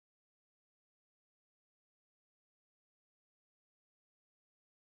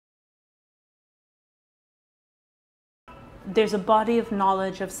there's a body of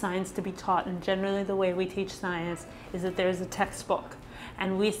knowledge of science to be taught, and generally the way we teach science is that there's a textbook,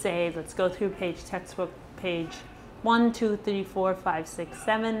 and we say, let's go through textbook page 1, 2, 3, 4, 5, 6,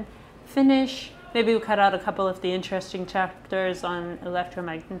 7, finish. Maybe we cut out a couple of the interesting chapters on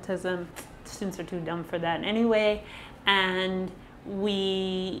electromagnetism. Students are too dumb for that anyway. And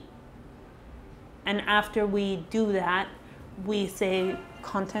after we do that, we say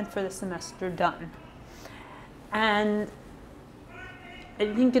content for the semester done. And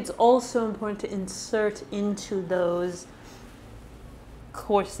I think it's also important to insert into those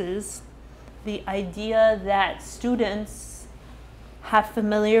courses the idea that students have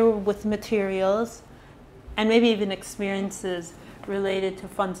familiar with materials and maybe even experiences related to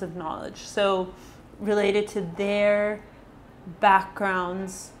funds of knowledge. So related to their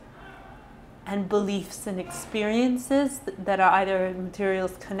backgrounds and beliefs and experiences that are either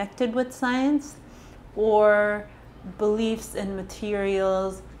materials connected with science or beliefs and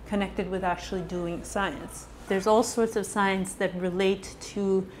materials connected with actually doing science. There's all sorts of science that relate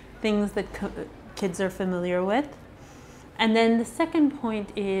to things that kids are familiar with. And then the second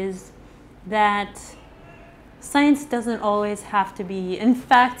point is that science doesn't always have to be, in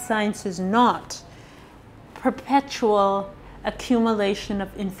fact, science is not perpetual accumulation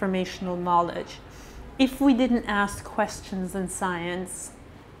of informational knowledge. If we didn't ask questions in science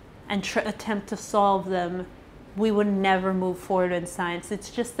and attempt to solve them, we would never move forward in science. It's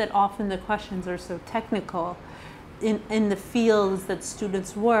just that often the questions are so technical in the fields that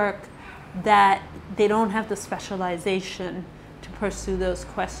students work that they don't have the specialization to pursue those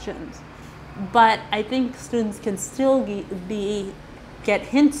questions. But I think students can still get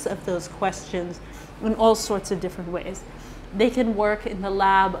hints of those questions in all sorts of different ways. They can work in the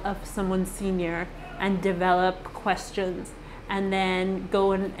lab of someone senior and develop questions, and then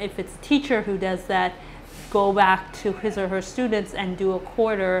go, and if it's a teacher who does that, go back to his or her students and do a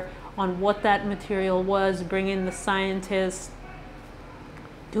quarter on what that material was, bring in the scientists,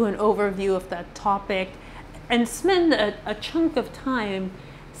 do an overview of that topic, and spend a chunk of time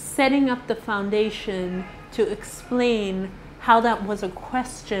setting up the foundation to explain how that was a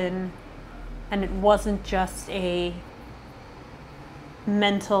question and it wasn't just a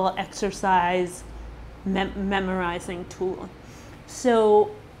mental exercise memorizing tool.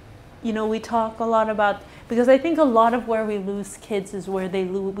 So, you know, we talk a lot about, because I think a lot of where we lose kids is where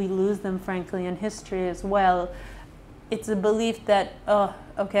we lose them, frankly, in history as well. It's a belief that, oh,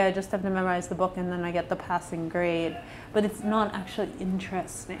 okay, I just have to memorize the book and then I get the passing grade. But it's not actually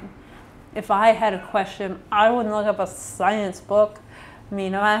interesting. If I had a question, I wouldn't look up a science book. I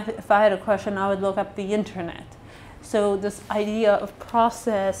mean, if I had a question, I would look up the internet. So this idea of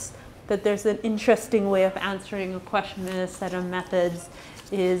process, that there's an interesting way of answering a question in a set of methods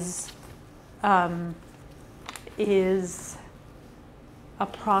is a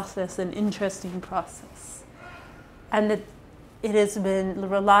process, an interesting process. And that it has been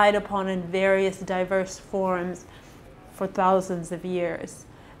relied upon in various diverse forms for thousands of years.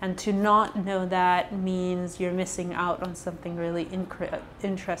 And to not know that means you're missing out on something really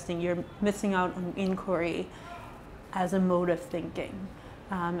interesting. You're missing out on inquiry as a mode of thinking.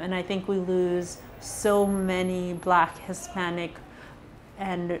 And I think we lose so many Black, Hispanic,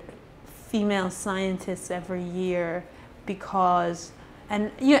 and female scientists every year because,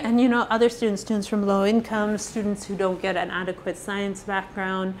 and you know, other students from low income, students who don't get an adequate science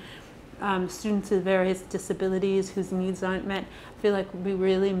background, students with various disabilities whose needs aren't met. I feel like we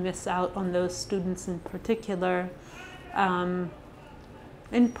really miss out on those students in particular,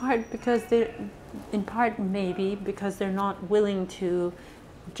 in part maybe because they're not willing to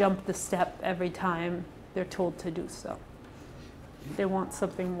jump the step every time they're told to do so. They want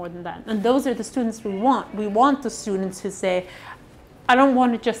something more than that. And those are the students we want. We want the students who say, I don't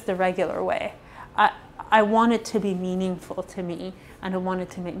want it just the regular way. I want it to be meaningful to me, and I want it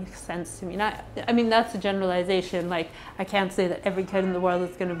to make sense to me. And I mean, that's a generalization. Like, I can't say that every kid in the world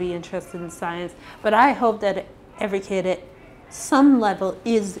is going to be interested in science, but I hope that every kid at some level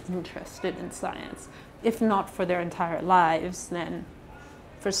is interested in science. If not for their entire lives, then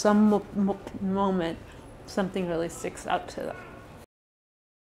for some moment, something really sticks out to them.